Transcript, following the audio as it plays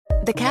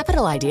The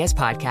Capital Ideas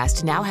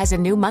Podcast now has a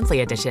new monthly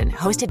edition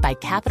hosted by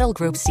Capital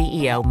Group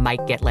CEO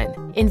Mike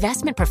Gitlin.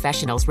 Investment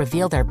professionals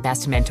reveal their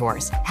best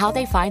mentors, how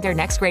they find their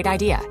next great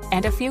idea,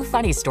 and a few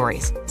funny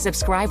stories.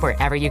 Subscribe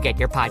wherever you get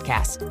your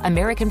podcasts.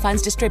 American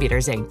Funds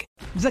Distributors, Inc.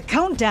 The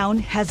countdown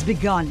has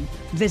begun.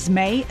 This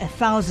May,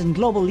 1,000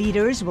 global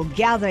leaders will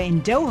gather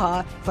in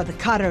Doha for the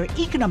Qatar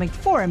Economic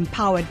Forum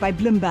powered by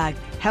Bloomberg,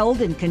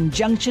 held in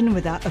conjunction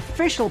with our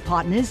official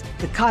partners,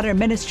 the Qatar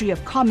Ministry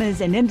of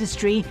Commerce and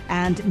Industry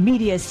and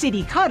Media City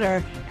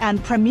Qatar,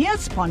 and premier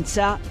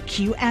sponsor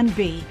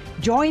QNB.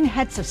 Join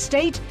heads of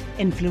state,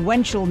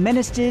 influential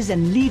ministers,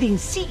 and leading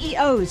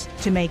CEOs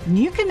to make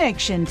new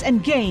connections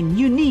and gain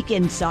unique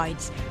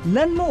insights.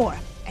 Learn more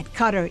at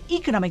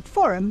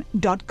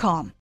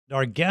QatarEconomicForum.com.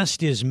 Our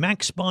guest is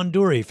Max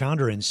Bondurri,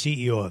 founder and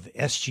CEO of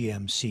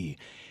SGMC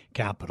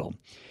Capital.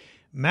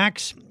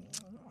 Max,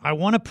 I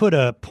want to put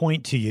a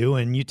point to you,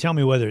 and you tell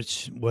me whether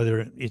it's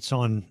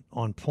on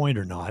point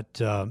or not,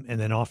 and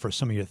then offer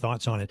some of your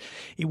thoughts on it.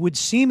 It would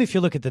seem, if you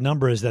look at the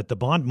numbers, that the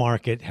bond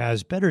market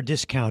has better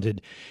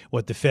discounted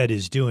what the Fed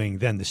is doing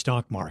than the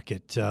stock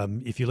market.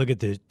 If you look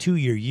at the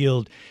 2-year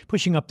yield,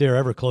 pushing up there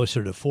ever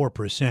closer to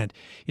 4%,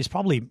 is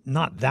probably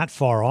not that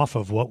far off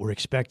of what we're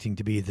expecting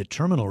to be the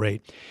terminal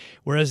rate,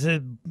 whereas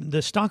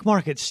the stock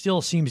market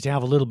still seems to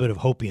have a little bit of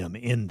hopium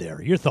in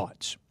there. Your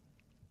thoughts?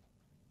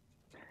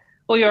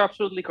 Well, you're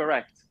absolutely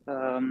correct.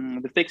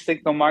 The fixed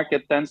income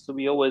market tends to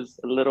be always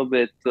a little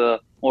bit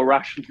more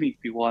rational, if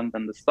you want,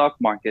 than the stock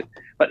market.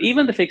 But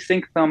even the fixed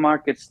income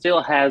market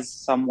still has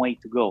some way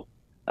to go.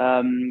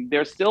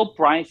 They're still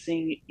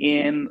pricing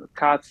in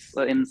cuts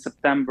in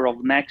September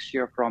of next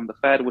year from the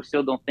Fed. We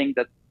still don't think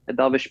that a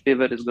dovish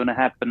pivot is going to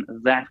happen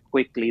that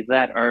quickly,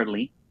 that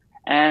early.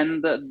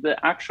 And the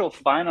actual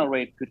final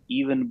rate could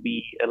even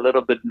be a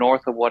little bit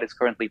north of what is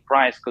currently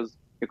priced, because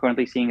you're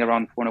currently seeing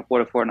around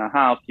 4.25,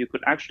 4.5. You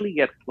could actually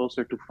get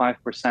closer to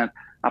 5%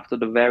 after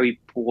the very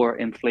poor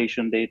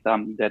inflation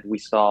data that we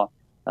saw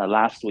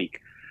last week.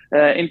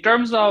 In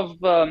terms of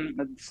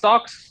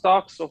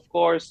stocks, of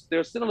course,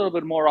 they're still a little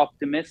bit more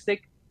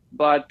optimistic.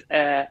 But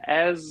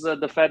as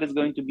the Fed is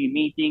going to be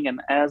meeting and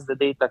as the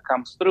data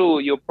comes through,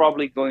 you're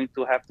probably going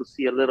to have to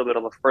see a little bit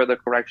of a further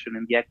correction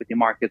in the equity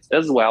markets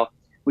as well,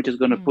 which is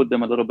going to put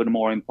them a little bit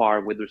more in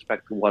par with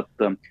respect to what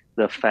the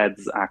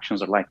Fed's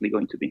actions are likely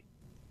going to be.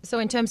 So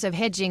in terms of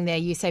hedging there,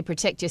 you say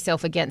protect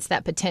yourself against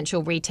that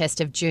potential retest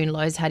of June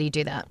lows. How do you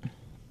do that?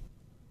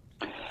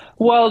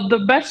 Well, the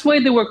best way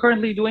that we're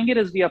currently doing it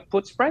is via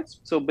put spreads.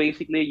 So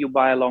basically, you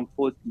buy a long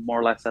put more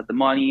or less at the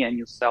money and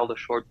you sell the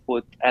short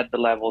put at the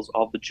levels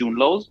of the June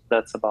lows.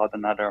 That's about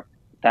another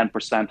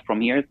 10% from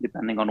here,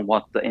 depending on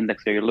what the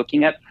index that you're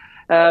looking at.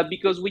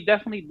 Because we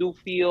definitely do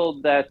feel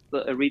that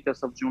a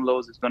retest of June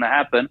lows is going to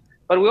happen.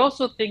 But we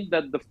also think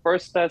that the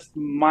first test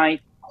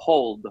might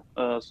hold.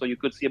 So you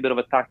could see a bit of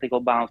a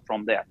tactical bounce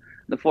from there.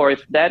 Therefore,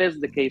 if that is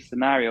the case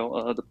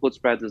scenario, the put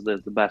spread is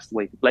the best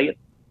way to play it.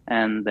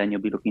 And then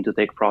you'll be looking to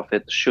take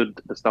profit should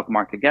the stock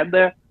market get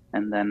there,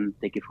 and then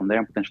take it from there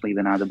and potentially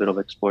even add a bit of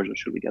exposure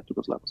should we get to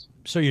those levels.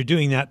 So you're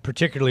doing that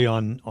particularly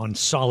on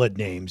solid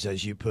names,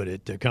 as you put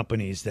it,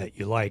 companies that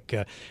you like.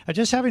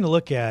 Just having a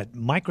look at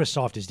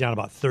Microsoft is down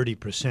about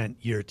 30%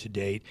 year to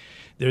date.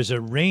 There's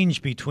a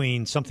range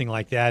between something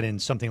like that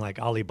and something like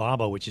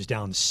Alibaba, which is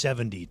down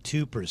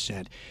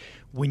 72%.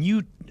 When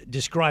you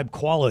describe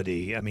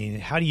quality, I mean,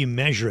 how do you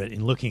measure it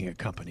in looking at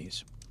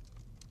companies?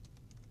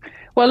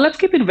 Well, let's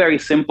keep it very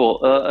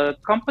simple. A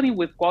company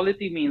with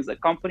quality means a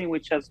company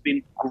which has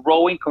been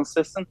growing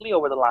consistently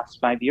over the last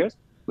 5 years,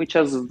 which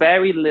has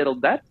very little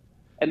debt,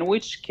 and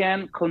which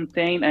can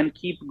contain and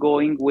keep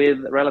going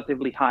with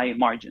relatively high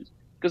margins.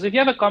 Because if you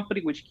have a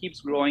company which keeps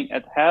growing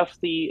at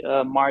healthy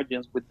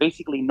margins with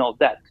basically no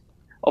debt,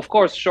 of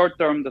course, short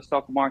term, the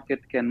stock market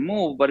can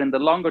move, but in the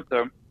longer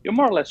term, you're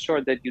more or less sure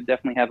that you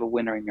definitely have a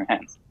winner in your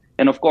hands.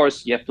 And of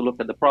course, you have to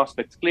look at the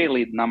prospects.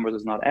 Clearly, the numbers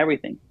is not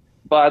everything.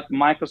 But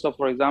Microsoft,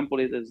 for example,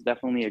 is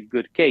definitely a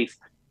good case.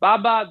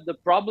 Baba, the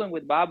problem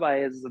with Baba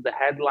is the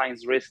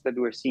headlines risk that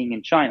we're seeing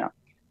in China.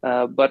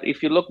 But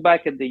if you look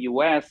back at the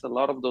US, a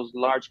lot of those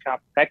large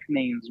cap tech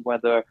names,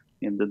 whether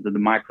in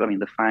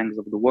the FANGs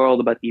of the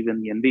world, but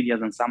even the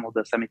NVIDIAs and some of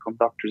the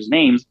semiconductors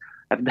names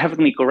have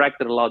definitely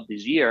corrected a lot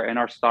this year and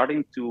are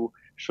starting to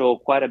show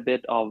quite a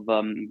bit of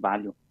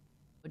value.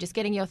 Just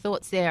getting your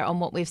thoughts there on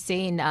what we've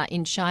seen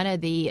in China,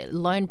 the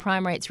loan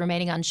prime rates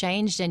remaining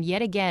unchanged, and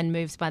yet again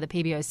moves by the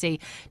PBOC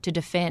to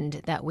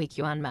defend that weak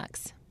yuan,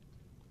 Max.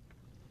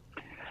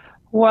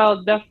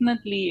 Well,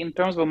 definitely in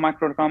terms of a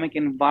macroeconomic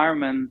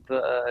environment,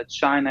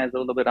 China is a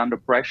little bit under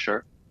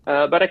pressure.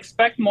 But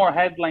expect more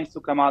headlines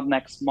to come out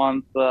next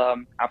month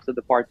after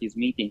the party's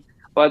meeting.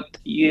 But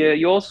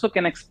you also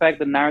can expect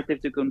the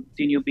narrative to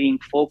continue being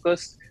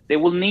focused. They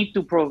will need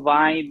to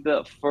provide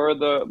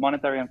further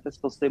monetary and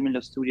fiscal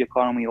stimulus to the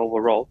economy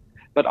overall.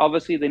 But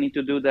obviously, they need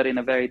to do that in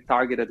a very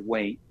targeted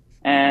way.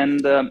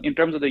 And in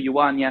terms of the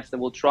yuan, yes, they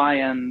will try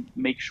and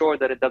make sure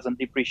that it doesn't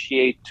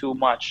depreciate too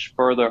much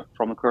further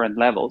from the current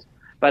levels.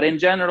 But in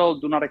general,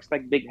 do not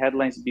expect big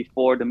headlines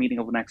before the meeting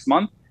of next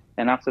month.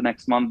 And after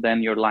next month,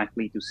 then you're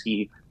likely to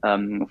see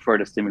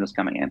further stimulus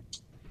coming in.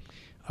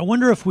 I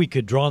wonder if we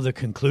could draw the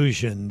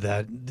conclusion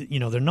that,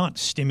 they're not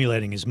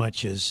stimulating as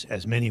much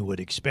as many would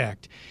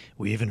expect.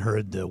 We even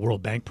heard the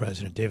World Bank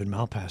president, David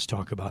Malpass,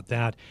 talk about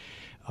that.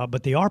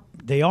 But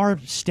they are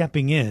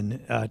stepping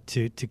in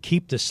to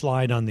keep the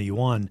slide on the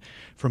yuan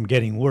from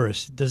getting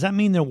worse. Does that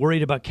mean they're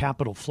worried about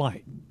capital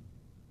flight?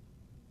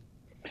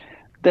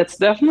 That's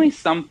definitely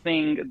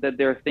something that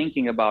they're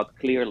thinking about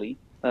clearly,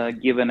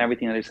 given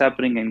everything that is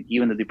happening and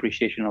given the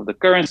depreciation of the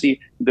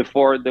currency.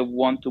 Therefore, they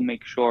want to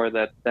make sure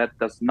that that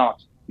does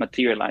not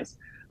materialize.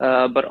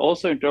 But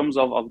also in terms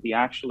of the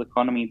actual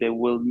economy, they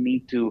will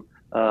need to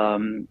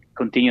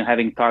continue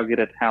having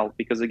targeted help,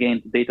 because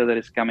again, the data that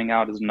is coming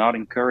out is not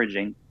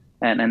encouraging,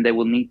 and they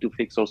will need to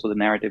fix also the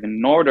narrative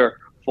in order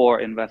for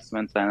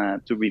investments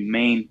to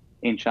remain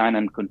in China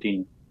and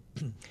continue.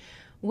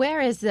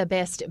 Where is the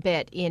best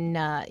bet in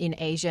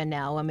Asia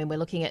now? I mean, we're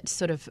looking at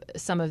sort of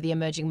some of the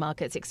emerging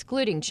markets,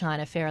 excluding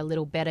China, fare a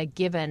little better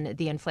given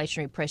the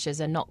inflationary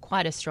pressures are not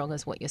quite as strong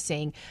as what you're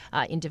seeing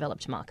in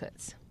developed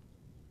markets.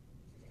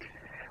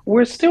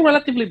 We're still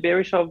relatively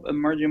bearish of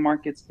emerging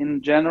markets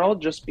in general,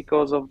 just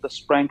because of the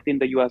strength in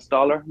the US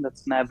dollar.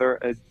 That's never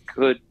a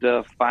good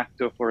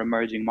factor for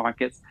emerging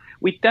markets.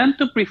 We tend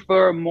to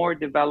prefer more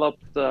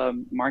developed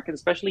markets,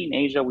 especially in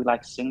Asia. We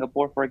like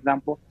Singapore, for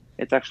example.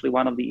 It's actually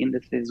one of the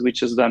indices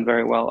which has done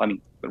very well. I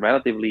mean,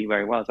 relatively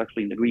very well. It's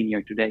actually in the green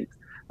year to date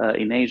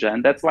in Asia.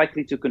 And that's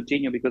likely to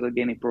continue because,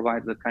 again, it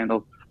provides a kind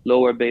of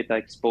lower beta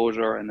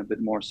exposure and a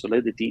bit more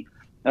solidity.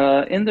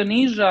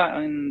 Indonesia,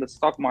 in the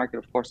stock market,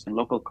 of course, in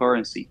local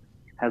currency,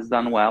 has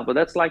done well. But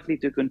that's likely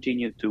to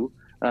continue too,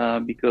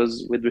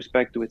 because with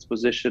respect to its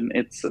position,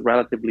 it's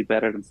relatively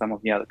better than some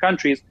of the other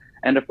countries.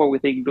 And therefore, we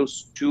think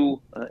those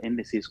two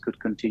indices could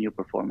continue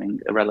performing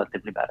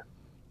relatively better.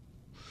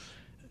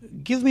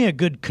 Give me a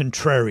good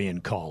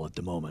contrarian call at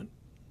the moment.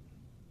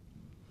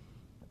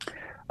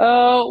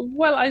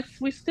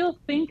 We still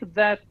think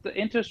that the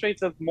interest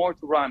rates have more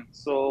to run.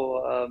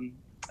 So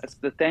as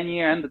the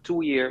 10-year and the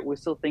 2-year, we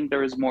still think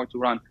there is more to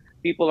run.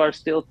 People are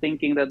still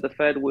thinking that the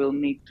Fed will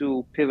need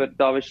to pivot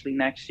dovishly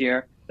next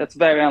year. That's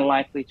very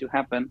unlikely to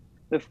happen.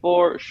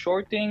 Before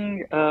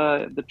shorting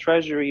the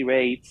treasury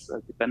rates,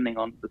 depending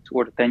on the 2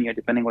 or the 10-year,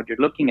 depending what you're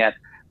looking at.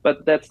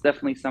 But that's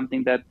definitely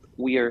something that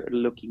we are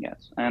looking at.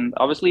 And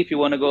obviously, if you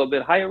want to go a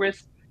bit higher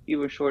risk,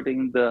 even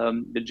shorting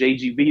the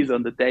JGBs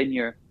on the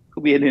 10-year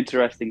could be an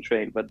interesting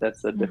trade, but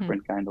that's a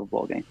different kind of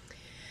ballgame.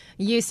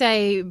 You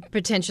say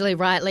potentially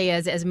rightly,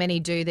 as many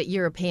do, that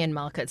European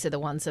markets are the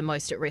ones that are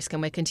most at risk,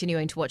 and we're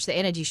continuing to watch the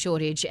energy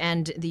shortage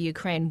and the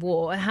Ukraine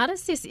war. How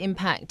does this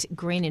impact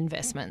green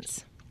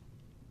investments?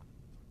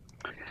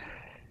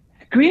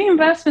 Green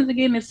investments,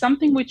 again, is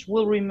something which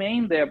will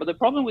remain there. But the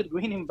problem with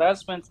green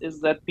investments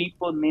is that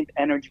people need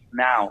energy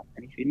now.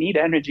 And if you need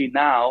energy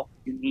now,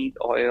 you need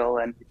oil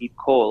and you need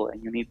coal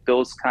and you need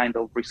those kind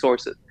of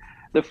resources.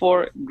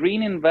 Therefore,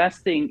 green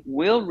investing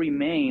will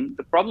remain.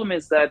 The problem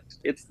is that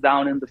it's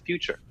down in the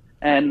future.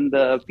 And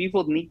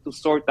people need to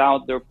sort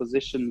out their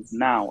positions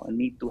now and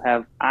need to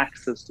have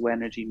access to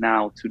energy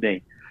now,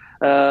 today.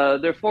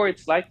 Therefore,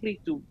 it's likely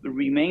to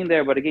remain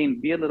there, but again,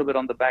 be a little bit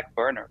on the back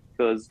burner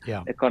because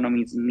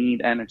economies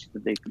need energy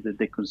that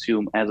they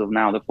consume as of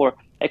now. Therefore,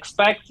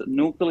 expect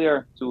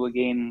nuclear to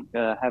again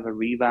have a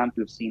revamp.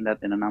 We've seen that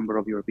in a number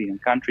of European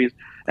countries,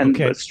 and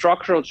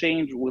structural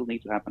change will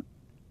need to happen.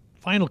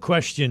 Final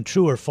question,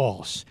 true or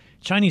false?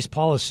 Chinese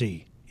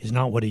policy is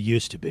not what it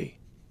used to be.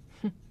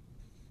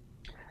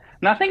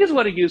 Nothing is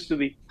what it used to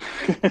be.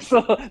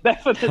 So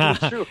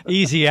definitely true.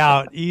 Easy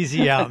out,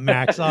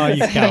 Max. Oh,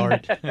 you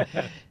coward.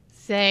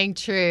 Saying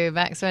true.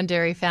 Max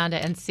Bondurri, founder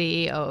and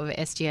CEO of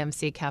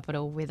SGMC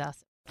Capital, with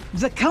us.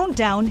 The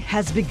countdown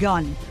has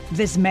begun.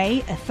 This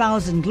May,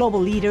 1,000 global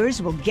leaders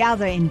will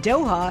gather in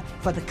Doha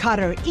for the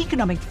Qatar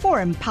Economic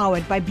Forum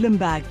powered by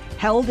Bloomberg,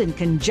 held in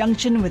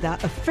conjunction with our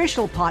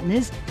official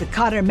partners, the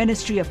Qatar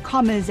Ministry of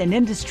Commerce and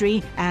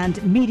Industry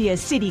and Media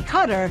City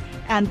Qatar,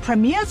 and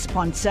premier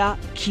sponsor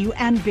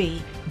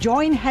QNB.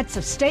 Join heads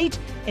of state,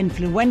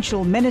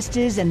 influential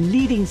ministers, and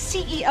leading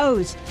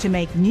CEOs to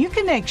make new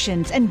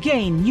connections and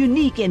gain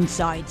unique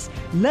insights.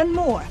 Learn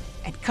more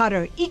at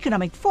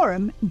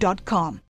QatarEconomicForum.com.